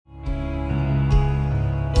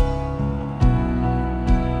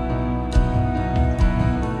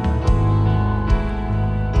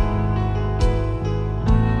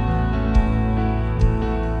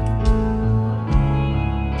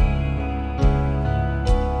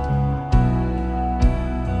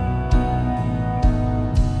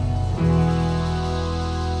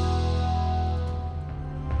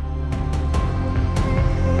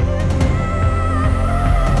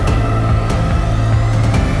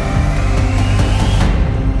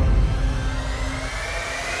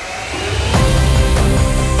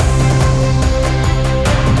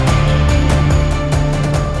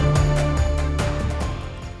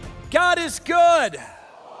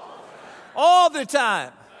all the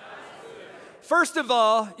time? First of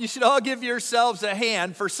all, you should all give yourselves a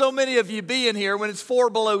hand for so many of you being here when it's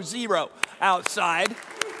 4 below zero outside.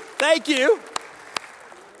 Thank you.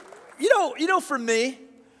 You know, for me,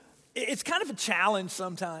 it's kind of a challenge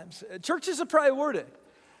sometimes. Church is a priority.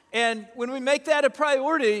 And when we make that a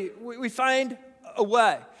priority, we find a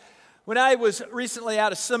way. When I was recently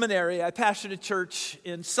out of seminary, I pastored a church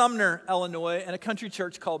in Sumner, Illinois, and a country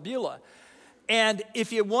church called Beulah. And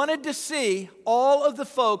if you wanted to see all of the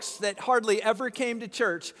folks that hardly ever came to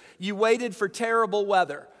church, you waited for terrible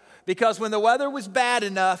weather. Because when the weather was bad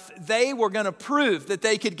enough, they were going to prove that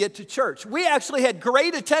they could get to church. We actually had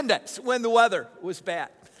great attendance when the weather was bad.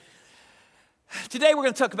 Today we're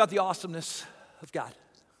going to talk about the awesomeness of God.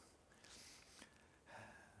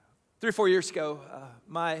 3 or 4 years ago,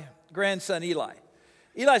 my grandson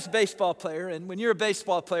Eli's a baseball player, and when you're a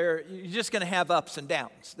baseball player, you're just going to have ups and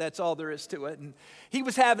downs. That's all there is to it. And he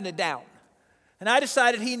was having a down. And I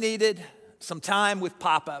decided he needed some time with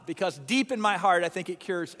Papa because deep in my heart, I think it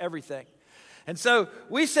cures everything. And so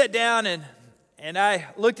we sat down, and I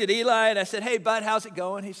looked at Eli, and I said, "Hey, bud, how's it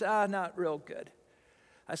going?" He said, "Not real good."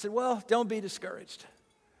 I said, "Well, don't be discouraged.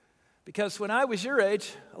 Because when I was your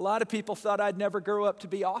age, a lot of people thought I'd never grow up to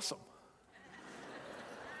be awesome."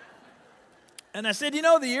 And I said,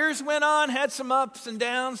 the years went on, had some ups and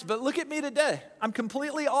downs, but look at me today. I'm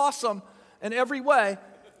completely awesome in every way,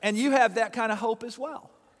 and you have that kind of hope as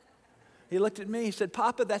well. He looked at me, he said,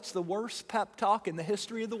 "Papa, that's the worst pep talk in the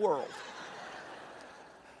history of the world."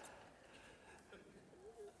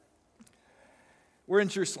 We're in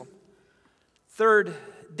Jerusalem, 3rd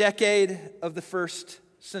decade of the 1st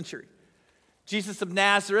century. Jesus of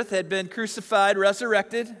Nazareth had been crucified,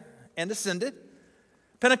 resurrected, and ascended.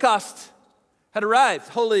 Pentecost had arrived.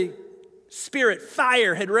 Holy Spirit,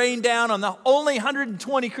 fire had rained down on the only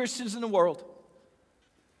 120 Christians in the world.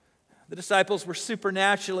 The disciples were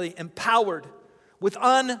supernaturally empowered with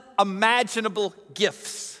unimaginable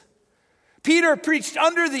gifts. Peter preached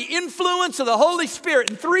under the influence of the Holy Spirit,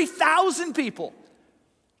 and 3,000 people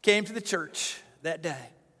came to the church that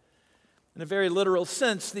day. In a very literal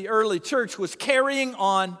sense, the early church was carrying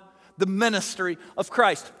on the ministry of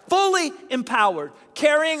Christ, fully empowered,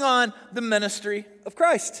 carrying on the ministry of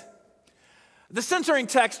Christ. The centering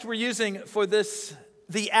text we're using for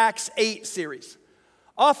the Acts 8 series,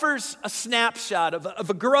 offers a snapshot of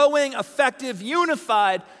a growing, effective,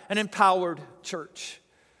 unified, and empowered church.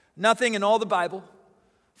 Nothing in all the Bible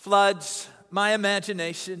floods my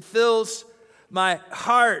imagination, fills my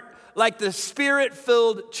heart like the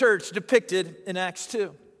Spirit-filled church depicted in Acts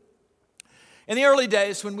 2. In the early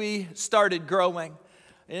days when we started growing,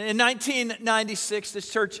 in 1996, this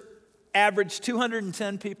church averaged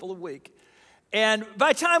 210 people a week. And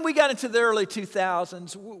by the time we got into the early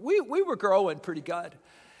 2000s, we were growing pretty good.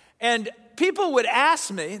 And people would ask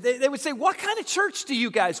me, they would say, "What kind of church do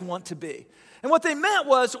you guys want to be?" And what they meant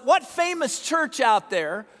was, what famous church out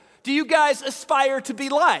there do you guys aspire to be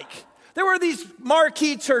like? There were these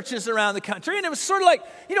marquee churches around the country, and it was sort of like,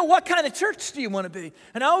 what kind of church do you want to be?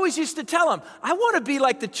 And I always used to tell them, I want to be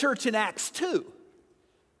like the church in Acts 2.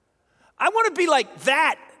 I want to be like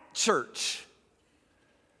that church.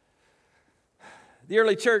 The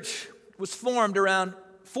early church was formed around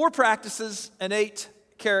 4 practices and 8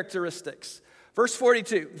 characteristics. Verse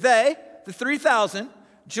 42, they, the 3,000,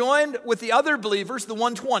 joined with the other believers, the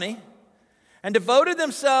 120, and devoted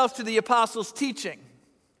themselves to the apostles' teaching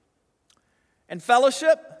and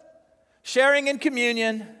fellowship, sharing in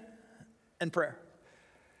communion, and prayer.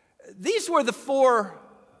 These were the 4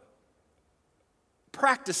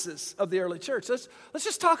 practices of the early church. Let's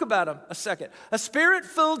just talk about them a second. A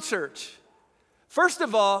Spirit-filled church. First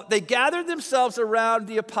of all, they gathered themselves around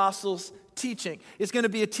the apostles' teaching. It's going to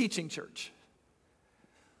be a teaching church.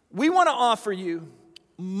 We want to offer you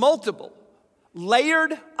multiple,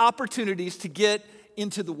 layered opportunities to get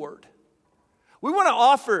into the Word. We want to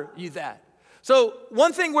offer you that. So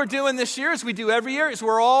one thing we're doing this year, as we do every year, is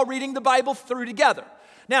we're all reading the Bible through together.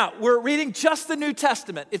 Now, we're reading just the New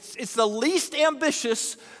Testament. It's the least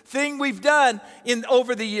ambitious thing we've done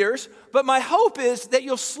over the years, but my hope is that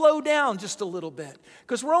you'll slow down just a little bit,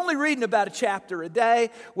 because we're only reading about a chapter a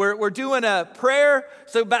day. We're doing a prayer,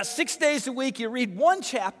 so about 6 days a week you read 1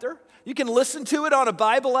 chapter. You can listen to it on a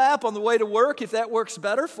Bible app on the way to work if that works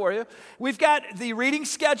better for you. We've got the reading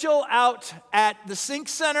schedule out at the Sync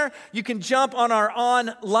Center. You can jump on our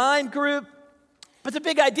online group. But the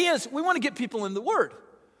big idea is we want to get people in the Word.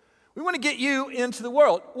 We want to get you into the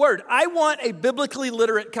Word. I want a biblically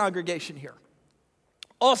literate congregation here.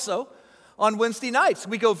 Also, on Wednesday nights,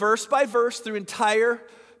 we go verse by verse through entire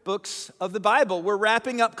books of the Bible. We're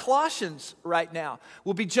wrapping up Colossians right now.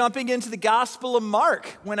 We'll be jumping into the Gospel of Mark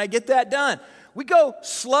when I get that done. We go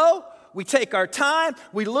slow, we take our time,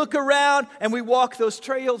 we look around, and we walk those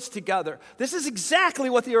trails together. This is exactly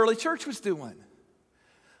what the early church was doing.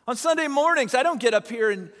 On Sunday mornings, I don't get up here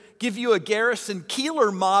and give you a Garrison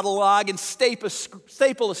Keillor monologue and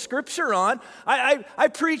staple a scripture on. I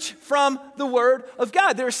preach from the Word of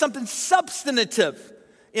God. There is something substantive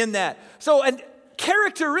in that. So a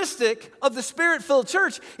characteristic of the Spirit-filled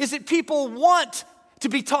church is that people want to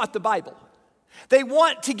be taught the Bible. They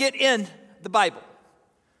want to get in the Bible.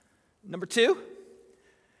 Number 2,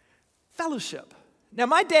 fellowship. Now,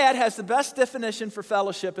 my dad has the best definition for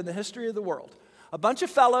fellowship in the history of the world. A bunch of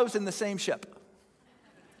fellows in the same ship.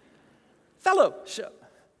 Fellowship.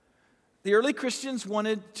 The early Christians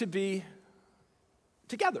wanted to be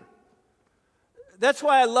together. That's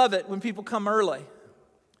why I love it when people come early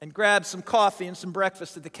and grab some coffee and some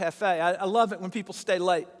breakfast at the cafe. I love it when people stay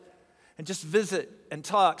late and just visit and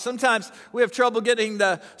talk. Sometimes we have trouble getting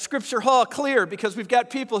the scripture hall clear because we've got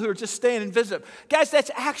people who are just staying and visit. Guys,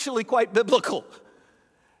 that's actually quite biblical.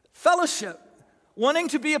 Fellowship. Wanting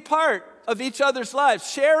to be a part of each other's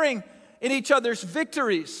lives, sharing in each other's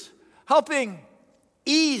victories, helping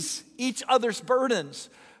ease each other's burdens,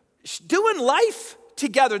 doing life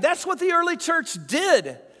together. That's what the early church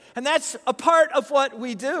did, and that's a part of what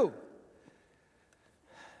we do.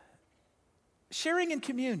 Sharing in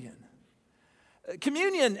communion.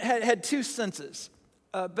 Communion had two senses,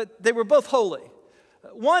 but they were both holy.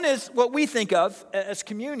 One is what we think of as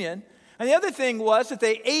communion, and the other thing was that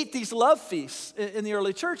they ate these love feasts in the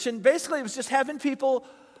early church, and basically it was just having people,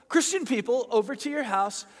 Christian people, over to your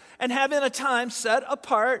house and having a time set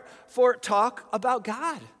apart for talk about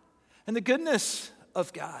God and the goodness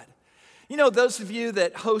of God. You know, those of you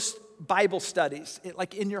that host Bible studies,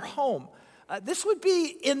 like in your home, this would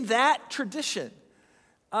be in that tradition.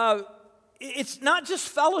 It's not just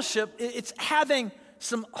fellowship, it's having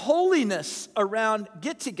some holiness around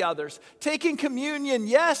get-togethers, taking communion,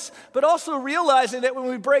 yes, but also realizing that when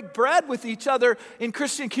we break bread with each other in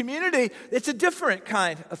Christian community, it's a different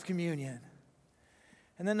kind of communion.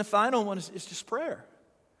 And then the final one is just prayer.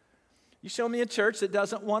 You show me a church that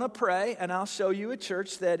doesn't want to pray, and I'll show you a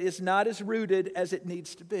church that is not as rooted as it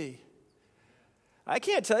needs to be. I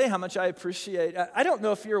can't tell you how much I appreciate, I don't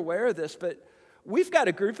know if you're aware of this, but we've got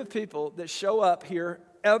a group of people that show up here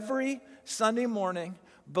every Sunday morning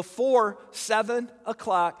before 7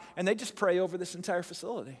 o'clock, and they just pray over this entire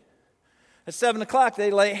facility. At 7 o'clock,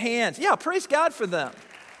 they lay hands. Yeah, praise God for them.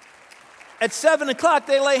 At 7 o'clock,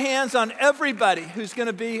 they lay hands on everybody who's going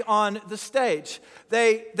to be on the stage.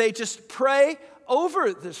 They just pray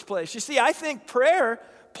over this place. You see, I think prayer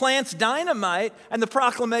plants dynamite, and the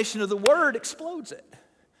proclamation of the word explodes it.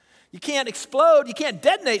 You can't explode, you can't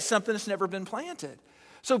detonate something that's never been planted.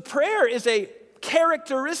 So prayer is a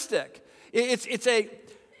characteristic. It's a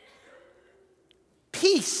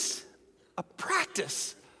piece, a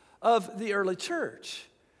practice of the early church.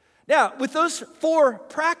 Now, with those 4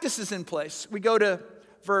 practices in place, we go to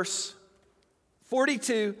verse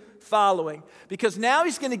 42 following, because now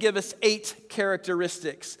he's going to give us 8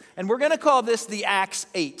 characteristics. And we're going to call this the Acts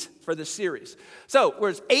 8 for this series. So,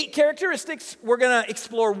 there's 8 characteristics. We're going to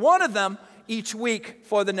explore one of them each week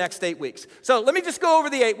for the next 8 weeks. So, let me just go over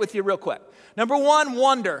the 8 with you real quick. Number 1,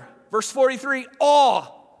 wonder. Verse 43, awe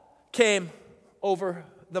came over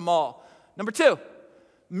them all. Number 2,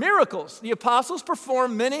 miracles. The apostles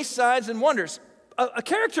performed many signs and wonders. A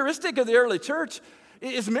characteristic of the early church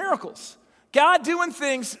is miracles. God doing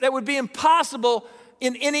things that would be impossible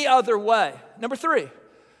in any other way. Number 3,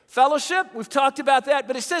 fellowship. We've talked about that,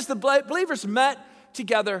 but it says the believers met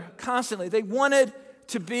together constantly. They wanted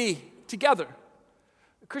to be together.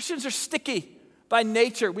 Christians are sticky by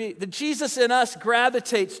nature. The Jesus in us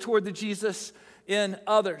gravitates toward the Jesus in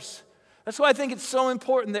others. That's why I think it's so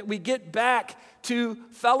important that we get back to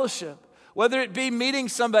fellowship. Whether it be meeting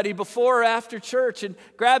somebody before or after church and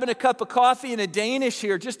grabbing a cup of coffee and a Danish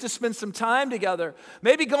here just to spend some time together.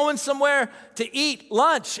 Maybe going somewhere to eat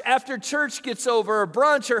lunch after church gets over, or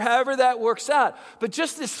brunch, or however that works out. But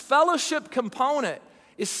just this fellowship component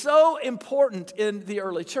is so important in the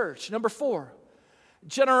early church. Number 4,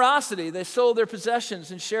 generosity. They sold their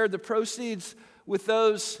possessions and shared the proceeds with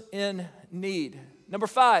those in need. Number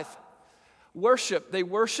 5, worship. They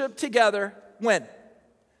worship together when?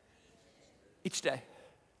 Each day.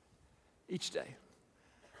 Each day.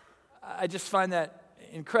 I just find that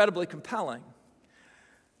incredibly compelling.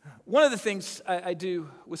 One of the things I do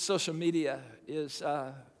with social media is,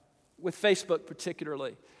 with Facebook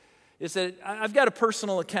particularly, is that I've got a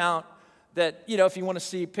personal account that, if you want to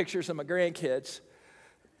see pictures of my grandkids,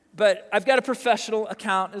 But I've got a professional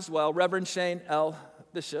account as well, Reverend Shane L.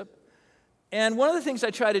 Bishop. And one of the things I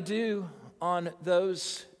try to do on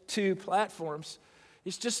those two platforms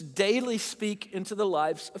is just daily speak into the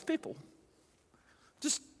lives of people.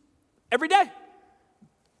 Just every day.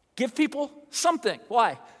 Give people something.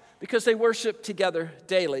 Why? Because they worship together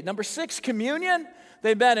daily. Number 6, communion.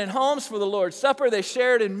 They met in homes for the Lord's Supper. They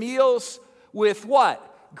shared in meals with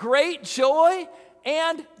what? Great joy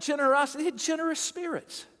and generosity. They had generous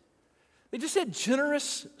spirits. They just had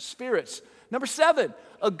generous spirits. Number 7,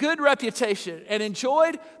 a good reputation and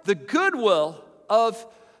enjoyed the goodwill of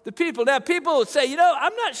the people. Now, people would say,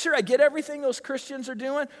 I'm not sure I get everything those Christians are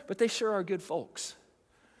doing, but they sure are good folks.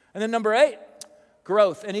 And then number 8,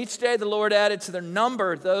 growth. And each day the Lord added to their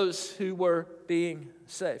number those who were being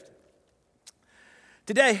saved.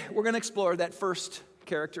 Today, we're going to explore that first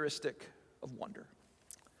characteristic of wonder.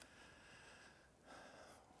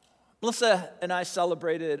 Melissa and I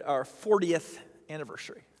celebrated our 40th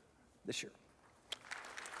anniversary this year.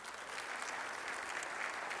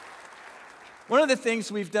 One of the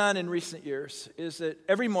things we've done in recent years is that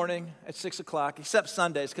every morning at 6 o'clock, except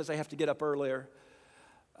Sundays because I have to get up earlier,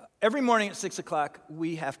 every morning at 6 o'clock,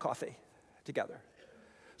 we have coffee together.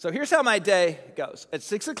 So here's how my day goes. At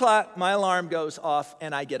 6 o'clock, my alarm goes off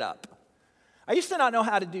and I get up. I used to not know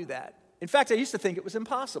how to do that. In fact, I used to think it was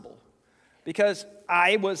impossible because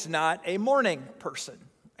I was not a morning person.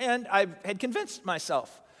 And I had convinced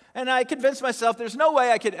myself. And I convinced myself there's no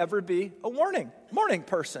way I could ever be a morning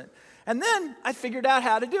person. And then I figured out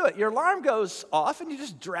how to do it. Your alarm goes off and you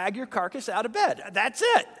just drag your carcass out of bed. That's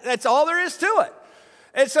it. That's all there is to it.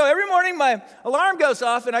 And so every morning my alarm goes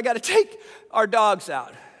off and I got to take our dogs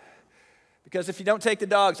out. Because if you don't take the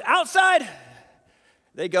dogs outside,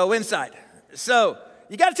 they go inside. So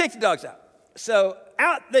you got to take the dogs out. So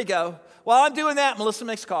out they go. While I'm doing that, Melissa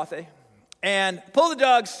makes coffee and pull the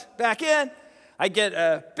dogs back in. I get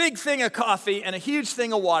a big thing of coffee and a huge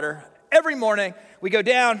thing of water. Every morning we go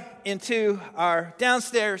down into our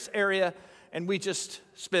downstairs area and we just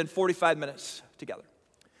spend 45 minutes together.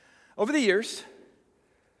 Over the years,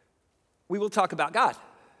 we will talk about God.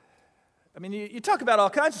 I mean, you talk about all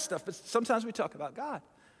kinds of stuff, but sometimes we talk about God.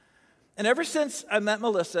 And ever since I met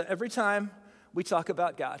Melissa, every time we talk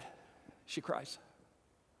about God, she cries.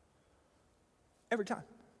 Every time.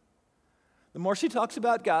 The more she talks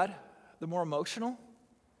about God, the more emotional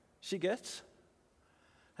she gets.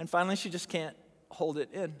 And finally, she just can't hold it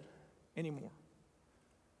in anymore.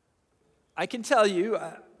 I can tell you,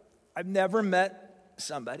 I've never met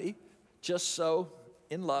somebody just so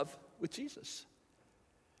in love with Jesus.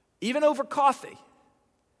 Even over coffee,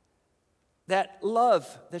 that love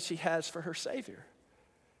that she has for her Savior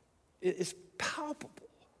is palpable.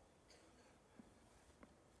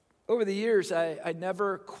 Over the years, I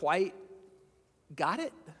never quite got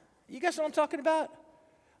it. You guys know what I'm talking about?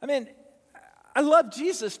 I mean, I love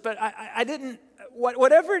Jesus, but I didn't,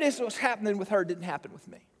 whatever it is that was happening with her didn't happen with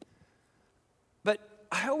me. But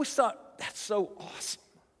I always thought, that's so awesome.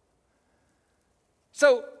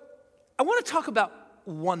 So I want to talk about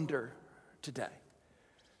wonder today.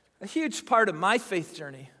 A huge part of my faith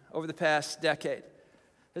journey over the past decade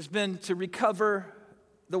has been to recover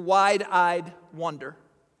the wide-eyed wonder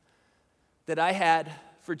that I had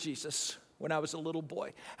for Jesus when I was a little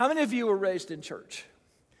boy. How many of you were raised in church?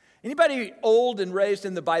 Anybody old and raised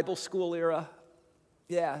in the Bible school era?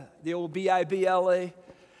 Yeah, the old Bible.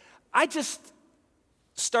 I just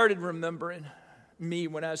started remembering me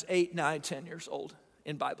when I was 8, 9, 10 years old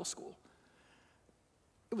in Bible school.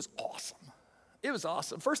 It was awesome. It was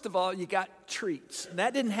awesome. First of all, you got treats, and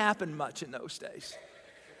that didn't happen much in those days.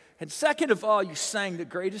 And second of all, you sang the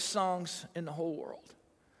greatest songs in the whole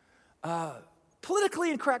world.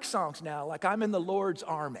 Politically incorrect songs now, like I'm in the Lord's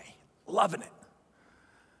army, loving it.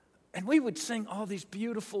 And we would sing all these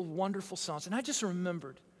beautiful, wonderful songs, and I just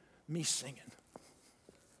remembered me singing.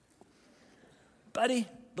 Buddy,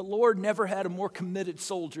 the Lord never had a more committed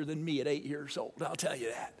soldier than me at 8 years old, I'll tell you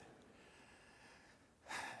that.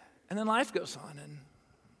 And then life goes on, and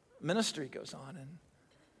ministry goes on, and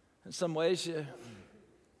in some ways you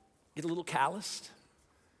get a little calloused,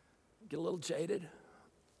 get a little jaded.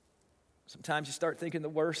 Sometimes you start thinking the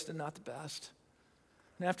worst and not the best.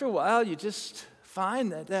 And after a while, you just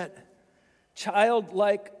find that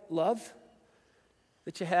childlike love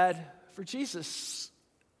that you had for Jesus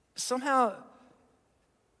somehow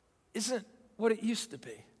isn't what it used to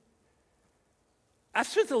be. I've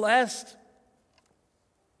spent the last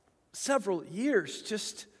several years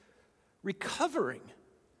just recovering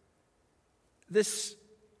this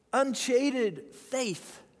unjaded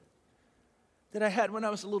faith that I had when I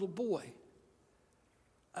was a little boy.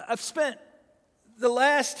 I've spent the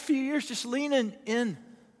last few years just leaning in.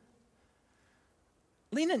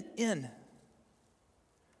 Leaning in.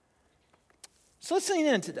 So let's lean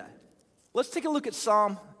in today. Let's take a look at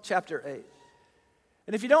Psalm chapter 8.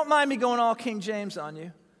 And if you don't mind me going all King James on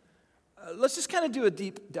you, let's just kind of do a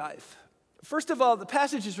deep dive. First of all, the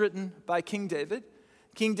passage is written by King David.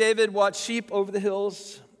 King David watched sheep over the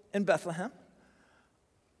hills in Bethlehem.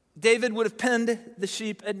 David would have penned the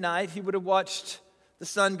sheep at night. He would have watched the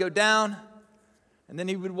sun go down, and then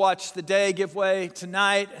he would watch the day give way to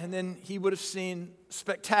night, and then he would have seen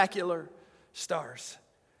spectacular stars.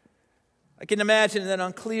 I can imagine that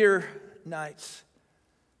on clear nights,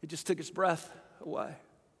 it just took his breath away.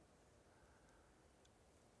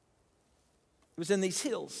 It was in these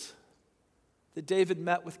hills that David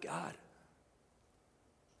met with God.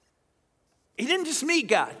 He didn't just meet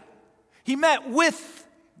God. He met with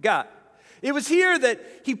God. It was here that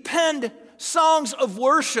he penned songs of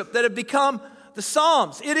worship that have become the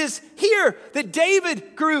Psalms. It is here that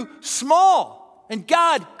David grew small and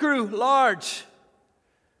God grew large.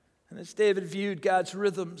 And as David viewed God's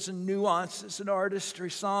rhythms and nuances and artistry,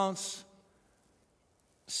 songs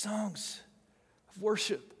of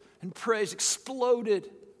worship and praise exploded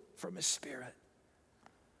from his spirit.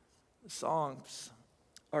 The songs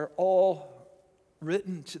are all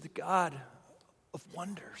written to the God of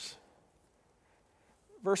wonders.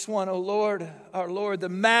 Verse 1, O Lord, our Lord, the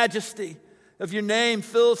majesty of your name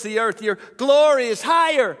fills the earth. Your glory is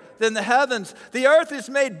higher than the heavens. The earth is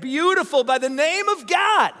made beautiful by the name of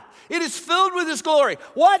God. It is filled with his glory.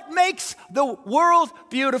 What makes the world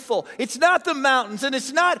beautiful? It's not the mountains and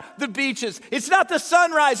it's not the beaches. It's not the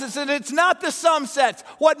sunrises and it's not the sunsets.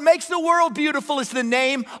 What makes the world beautiful is the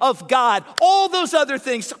name of God. All those other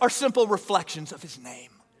things are simple reflections of his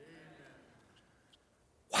name.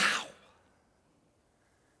 Wow.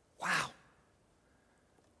 Wow.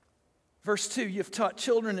 Verse 2, you've taught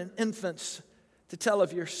children and infants to tell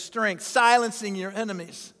of your strength, silencing your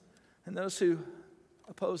enemies and those who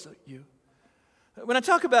oppose you. When I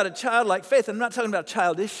talk about a childlike faith, I'm not talking about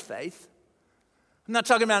childish faith. I'm not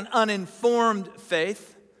talking about an uninformed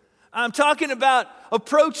faith. I'm talking about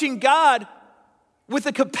approaching God with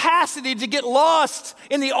the capacity to get lost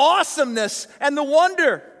in the awesomeness and the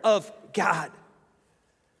wonder of God.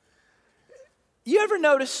 You ever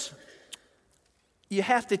notice you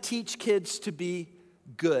have to teach kids to be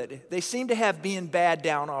good? They seem to have being bad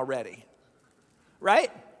down already,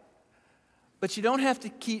 right? But you don't have to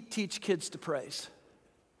teach kids to praise.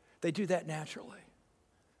 They do that naturally.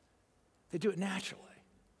 They do it naturally.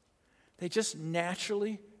 They just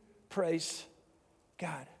naturally praise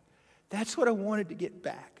God. That's what I wanted to get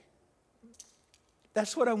back.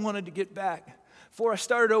 That's what I wanted to get back. Before I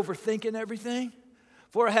started overthinking everything,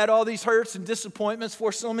 before I had all these hurts and disappointments,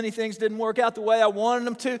 before so many things didn't work out the way I wanted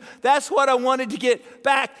them to, that's what I wanted to get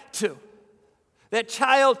back to. That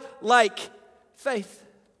childlike faith.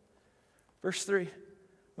 Verse 3,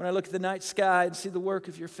 when I look at the night sky and see the work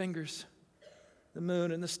of your fingers, the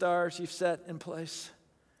moon and the stars you've set in place,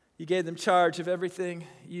 you gave them charge of everything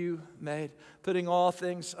you made, putting all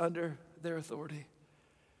things under their authority.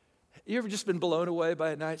 You ever just been blown away by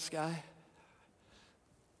a night sky?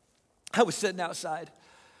 I was sitting outside.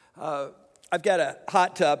 I've got a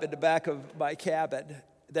hot tub in the back of my cabin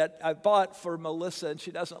that I bought for Melissa, and she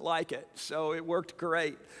doesn't like it, so it worked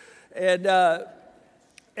great.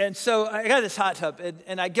 And so I got this hot tub,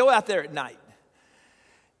 and I go out there at night.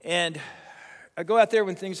 And I go out there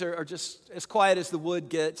when things are just as quiet as the wood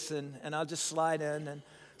gets, and I'll just slide in. And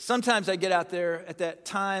sometimes I get out there at that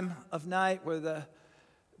time of night where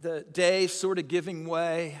the day is sort of giving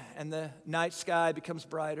way, and the night sky becomes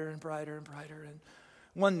brighter and brighter and brighter. And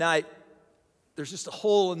one night, there's just a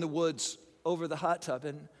hole in the woods over the hot tub,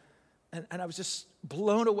 and I was just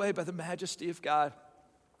blown away by the majesty of God.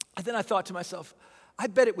 And then I thought to myself, I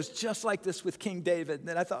bet it was just like this with King David. And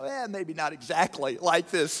then I thought, maybe not exactly like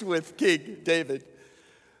this with King David.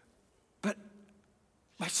 But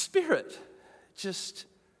my spirit just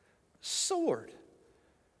soared.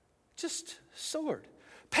 Just soared.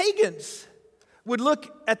 Pagans would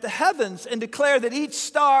look at the heavens and declare that each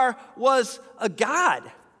star was a god.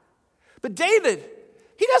 But David,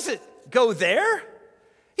 he doesn't go there.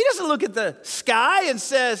 He doesn't look at the sky and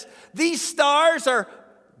says, these stars are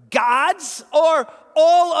gods, or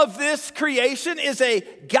all of this creation is a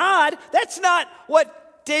god. That's not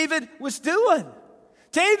what David was doing.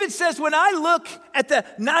 David says, when I look at the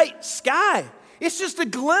night sky, it's just a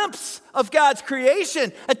glimpse of God's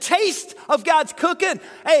creation, a taste of God's cooking,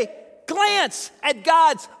 a glance at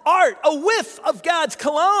God's art, a whiff of God's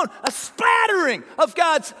cologne, a splattering of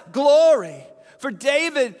God's glory. For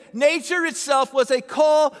David, nature itself was a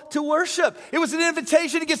call to worship. It was an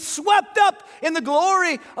invitation to get swept up in the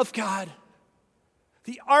glory of God.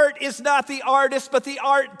 The art is not the artist, but the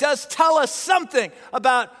art does tell us something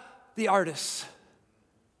about the artist.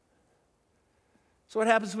 So what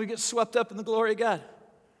happens when we get swept up in the glory of God?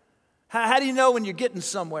 How do you know when you're getting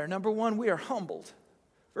somewhere? Number one, we are humbled.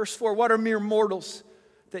 Verse 4, what are mere mortals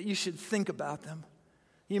that you should think about them?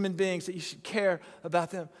 Human beings that you should care about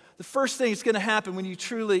them. The first thing that's going to happen when you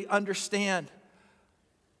truly understand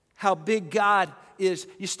how big God is,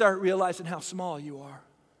 you start realizing how small you are.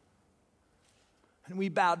 And we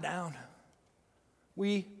bow down.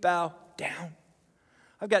 We bow down.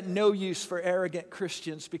 I've got no use for arrogant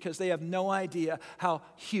Christians because they have no idea how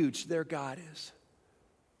huge their God is.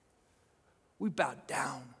 We bow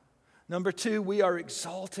down. Number two, we are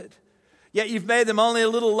exalted. Yet you've made them only a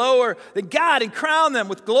little lower than God and crowned them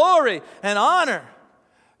with glory and honor.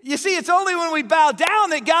 You see, it's only when we bow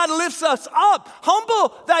down that God lifts us up. Humble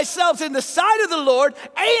thyself in the sight of the Lord,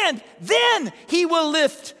 and then he will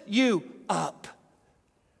lift you up.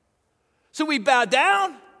 So we bow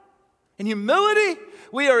down in humility.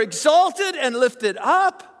 We are exalted and lifted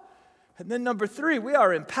up. And then number three, we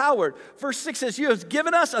are empowered. Verse 6 says, you have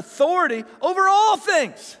given us authority over all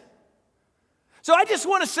things. So I just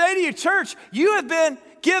want to say to you, church, you have been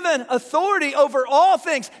given authority over all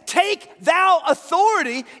things. Take thou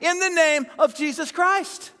authority in the name of Jesus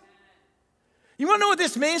Christ. You want to know what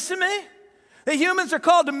this means to me? That humans are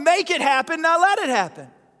called to make it happen, not let it happen.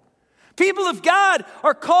 People of God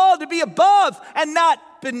are called to be above and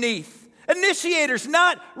not beneath. Initiators,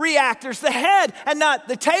 not reactors. The head and not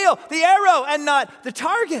the tail. The arrow and not the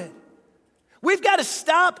target. We've got to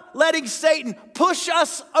stop letting Satan push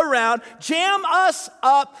us around, jam us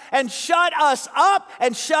up, and shut us up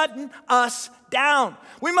and shutting us down.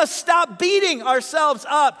 We must stop beating ourselves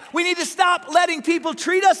up. We need to stop letting people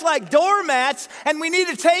treat us like doormats, and we need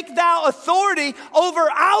to take thou authority over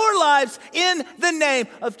our lives in the name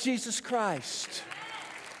of Jesus Christ.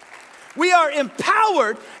 We are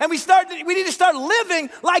empowered, and we need to start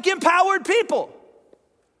living like empowered people.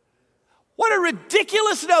 What a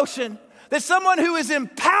ridiculous notion that someone who is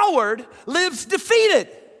empowered lives defeated.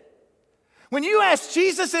 When you asked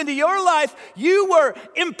Jesus into your life, you were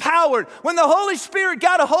empowered. When the Holy Spirit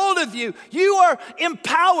got a hold of you, you are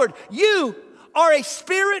empowered. You are a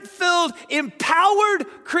Spirit-filled, empowered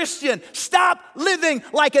Christian. Stop living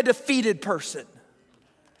like a defeated person.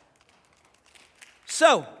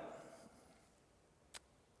 So,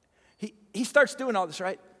 he starts doing all this,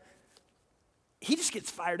 right? He just gets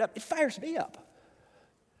fired up. It fires me up.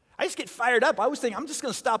 I just get fired up. I always think I'm just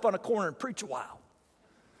going to stop on a corner and preach a while.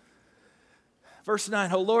 Verse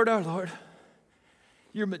 9, O Lord, our Lord,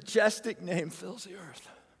 your majestic name fills the earth.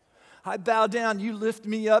 I bow down, you lift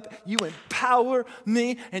me up, you empower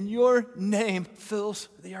me, and your name fills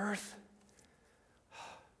the earth.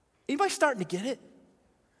 Anybody starting to get it?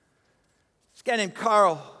 This guy named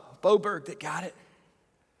Carl Boberg that got it.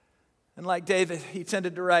 And like David, he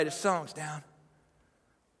tended to write his songs down.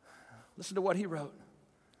 Listen to what he wrote.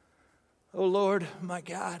 O Lord, my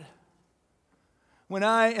God, when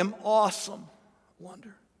I am awesome,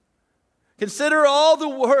 wonder. Consider all the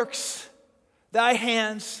works thy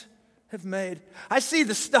hands have made. I see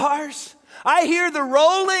the stars. I hear the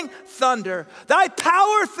rolling thunder. Thy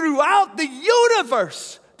power throughout the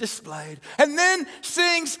universe displayed. And then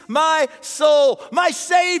sings my soul, my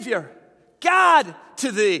Savior, God,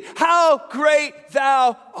 to thee. How great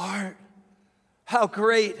thou art. How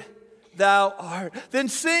great thou art. Then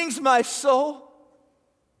sings my soul,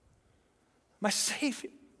 my Savior,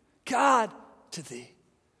 God, to thee.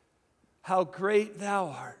 How great thou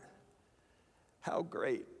art. How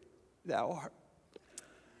great thou art.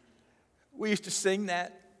 We used to sing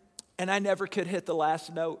that, and I never could hit the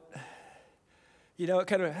last note. You know, it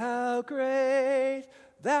kind of, how great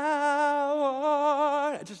thou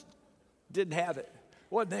art. I just didn't have it.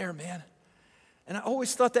 Wasn't there, man. And I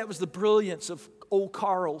always thought that was the brilliance of old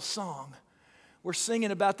Carl's song. We're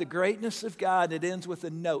singing about the greatness of God, and it ends with a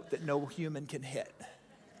note that no human can hit.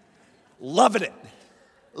 Loving it.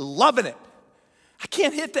 Loving it. I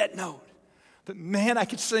can't hit that note. But man, I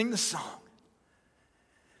could sing the song.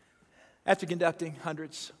 After conducting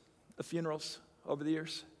hundreds of funerals over the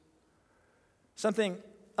years, something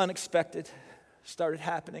unexpected started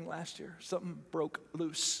happening last year. Something broke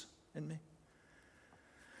loose in me.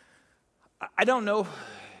 I don't know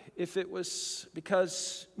if it was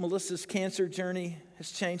because Melissa's cancer journey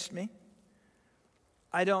has changed me.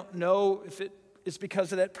 I don't know if it is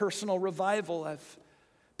because of that personal revival I've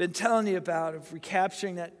been telling you about, of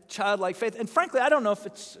recapturing that childlike faith. And frankly, I don't know if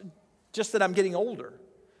it's just that I'm getting older.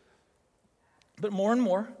 But more and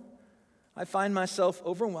more, I find myself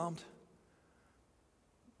overwhelmed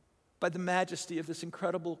by the majesty of this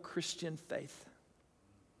incredible Christian faith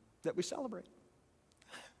that we celebrate.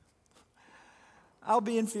 I'll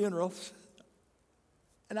be in funerals,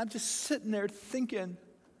 and I'm just sitting there thinking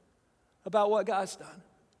about what God's done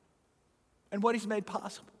and what He's made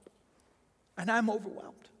possible. And I'm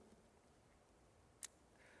overwhelmed.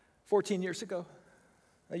 14 years ago,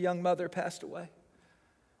 a young mother passed away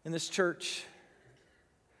in this church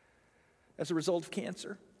as a result of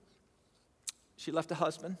cancer. She left a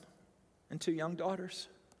husband and 2 young daughters.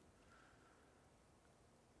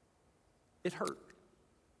 It hurt.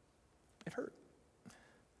 It hurt.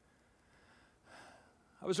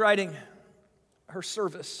 I was writing her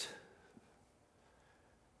service,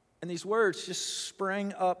 and these words just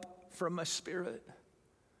sprang up from my spirit.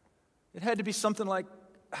 It had to be something like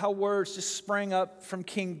how words just sprang up from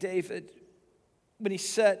King David when he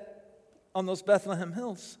sat on those Bethlehem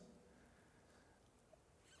hills.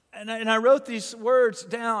 And I wrote these words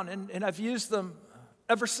down, and I've used them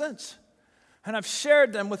ever since. And I've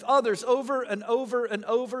shared them with others over and over and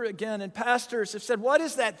over again. And pastors have said, what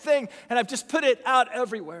is that thing? And I've just put it out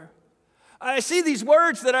everywhere. I see these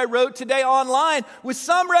words that I wrote today online with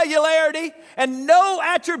some regularity and no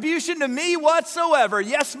attribution to me whatsoever.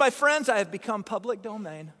 Yes, my friends, I have become public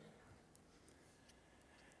domain.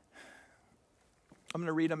 I'm going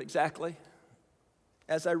to read them exactly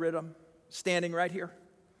as I read them, standing right here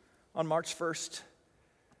on March 1st,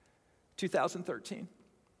 2013,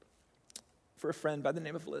 for a friend by the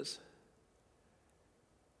name of Liz.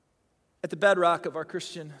 At the bedrock of our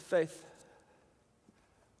Christian faith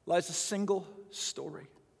lies a single story.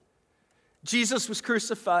 Jesus was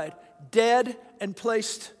crucified, dead, and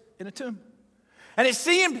placed in a tomb. And it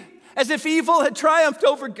seemed as if evil had triumphed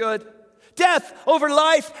over good, death over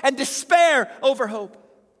life, and despair over hope.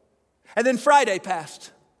 And then Friday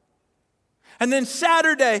passed. And then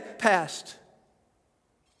Saturday passed.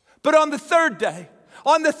 But on the third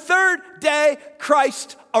day,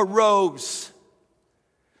 Christ arose.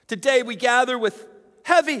 Today we gather with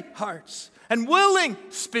heavy hearts and willing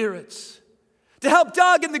spirits to help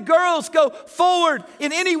Doug and the girls go forward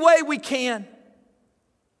in any way we can.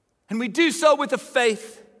 And we do so with a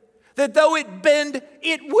faith that though it bend,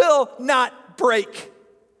 it will not break.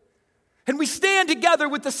 And we stand together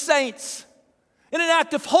with the saints in an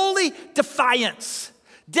act of holy defiance.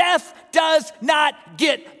 Death does not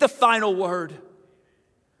get the final word.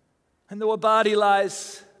 And though a body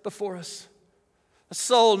lies before us, a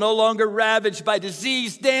soul no longer ravaged by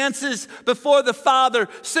disease dances before the Father,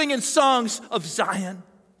 singing songs of Zion.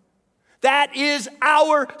 That is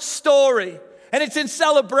our story. And it's in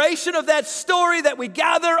celebration of that story that we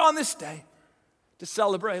gather on this day to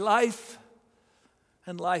celebrate life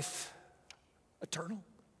and life eternal.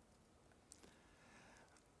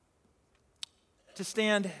 To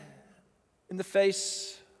stand in the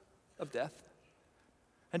face of death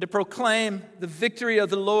and to proclaim the victory of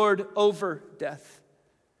the Lord over death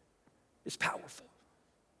is powerful.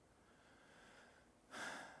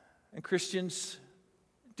 And Christians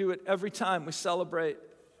do it every time we celebrate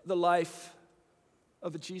the life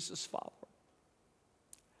of a Jesus follower.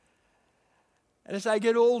 And as I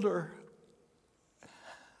get older,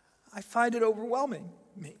 I find it overwhelming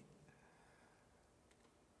me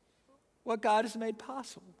what God has made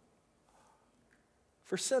possible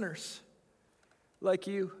for sinners like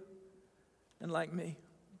you and like me.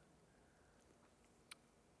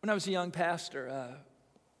 When I was a young pastor,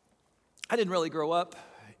 I didn't really grow up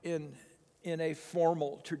in a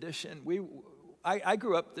formal tradition. I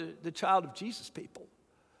grew up the child of Jesus people.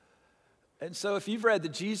 And so if you've read the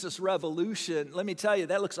Jesus Revolution, let me tell you,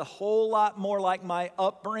 that looks a whole lot more like my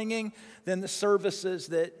upbringing than the services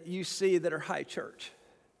that you see that are high church.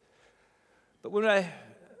 But when I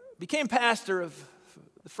became pastor of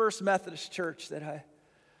the First Methodist Church that I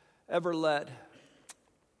ever led,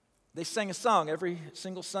 they sang a song every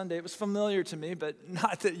single Sunday. It was familiar to me, but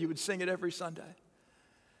not that you would sing it every Sunday.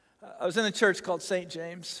 I was in a church called St.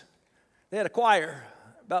 James. They had a choir,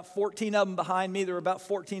 about 14 of them behind me. There were about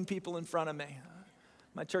 14 people in front of me.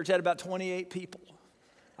 My church had about 28 people.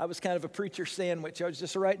 I was kind of a preacher sandwich. I was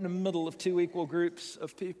just right in the middle of 2 equal groups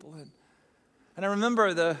of people. And I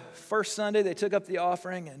remember the first Sunday they took up the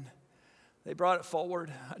offering and they brought it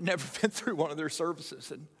forward. I'd never been through one of their services.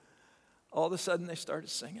 And all of a sudden they started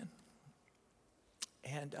singing.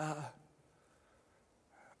 And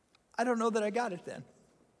I don't know that I got it then.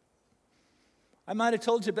 I might have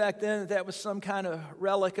told you back then that was some kind of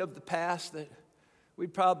relic of the past that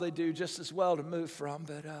we'd probably do just as well to move from,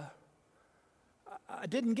 but I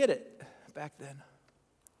didn't get it back then.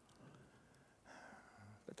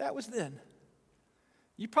 But that was then.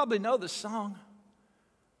 You probably know this song.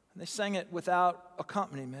 And they sang it without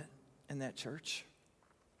accompaniment in that church.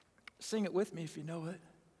 Sing it with me if you know it.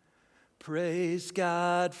 Praise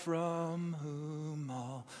God from whom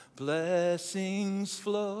all blessings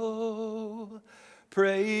flow.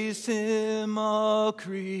 Praise Him, all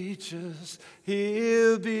creatures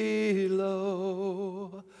here below.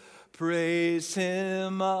 Praise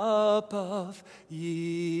Him above,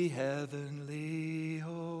 ye heavenly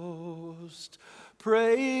host.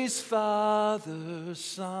 Praise Father,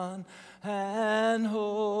 Son, and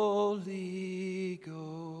Holy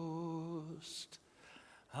Ghost.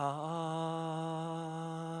 Amen.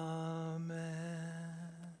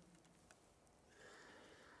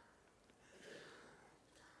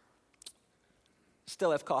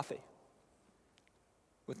 Still have coffee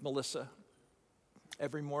with Melissa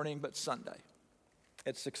every morning but Sunday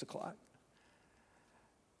at 6 o'clock.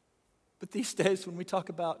 But these days when we talk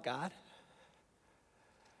about God,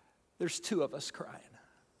 there's two of us crying.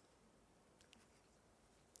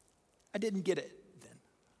 I didn't get it then,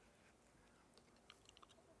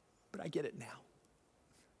 but I get it now.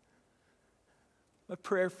 My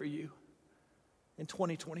prayer for you in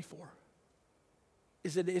 2024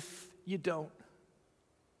 is that if you don't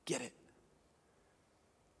get it,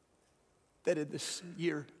 that in this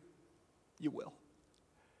year you will.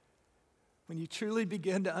 When you truly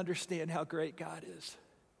begin to understand how great God is,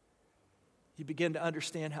 you begin to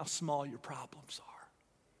understand how small your problems are.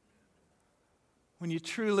 When you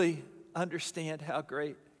truly understand how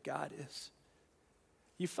great God is,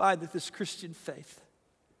 you find that this Christian faith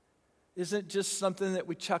isn't just something that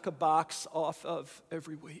we check a box off of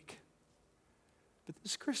every week. But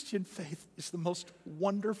this Christian faith is the most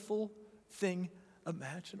wonderful thing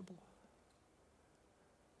imaginable.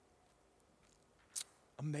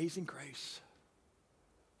 Amazing grace.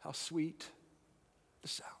 How sweet the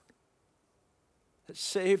sound that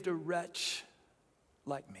saved a wretch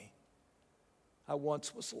like me. I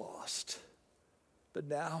once was lost, but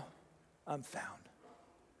now I'm found.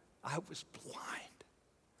 I was blind,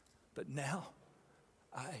 but now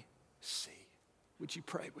I see. Would you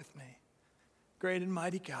pray with me? Great and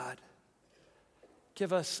mighty God,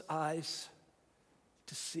 give us eyes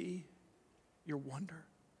to see your wonder.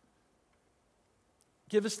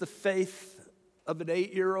 Give us the faith of an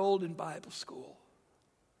 8-year-old in Bible school.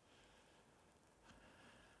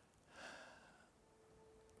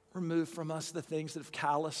 Remove from us the things that have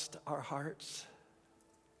calloused our hearts.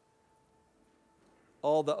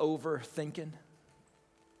 All the overthinking.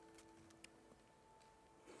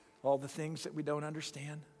 All the things that we don't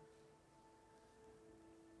understand.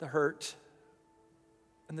 The hurt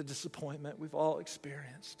and the disappointment we've all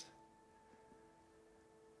experienced.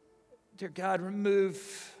 Dear God,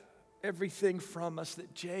 remove everything from us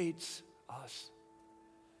that jades us.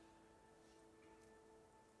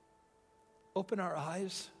 Open our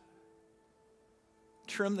eyes.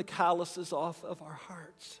 Trim the calluses off of our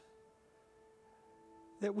hearts,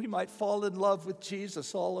 that we might fall in love with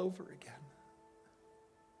Jesus all over again.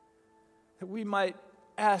 That we might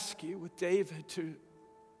ask you with David to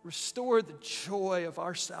restore the joy of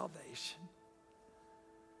our salvation.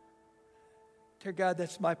 Dear God,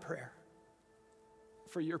 that's my prayer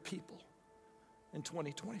for your people in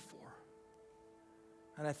 2024.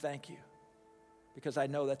 And I thank you because I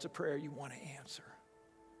know that's a prayer you want to answer.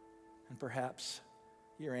 And perhaps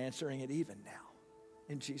you're answering it even now.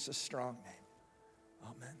 In Jesus' strong name.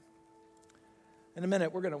 Amen. In a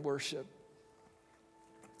minute, we're going to worship.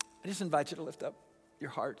 I just invite you to lift up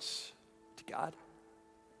your hearts to God.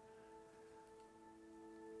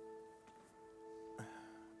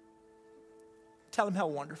 Tell him how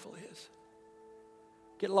wonderful he is.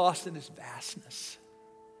 Get lost in his vastness.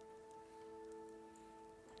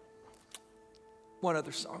 One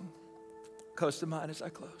other song comes to mind as I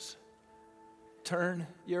close. Turn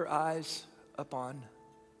your eyes upon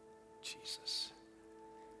Jesus.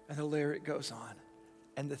 And the lyric goes on.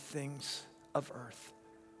 And the things of earth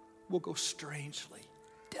will go strangely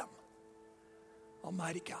dim.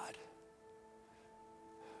 Almighty God,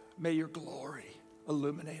 may your glory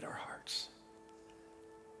illuminate our hearts.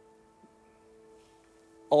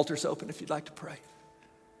 Altar's open if you'd like to pray.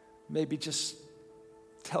 Maybe just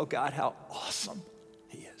tell God how awesome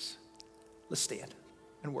he is. Let's stand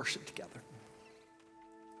and worship together.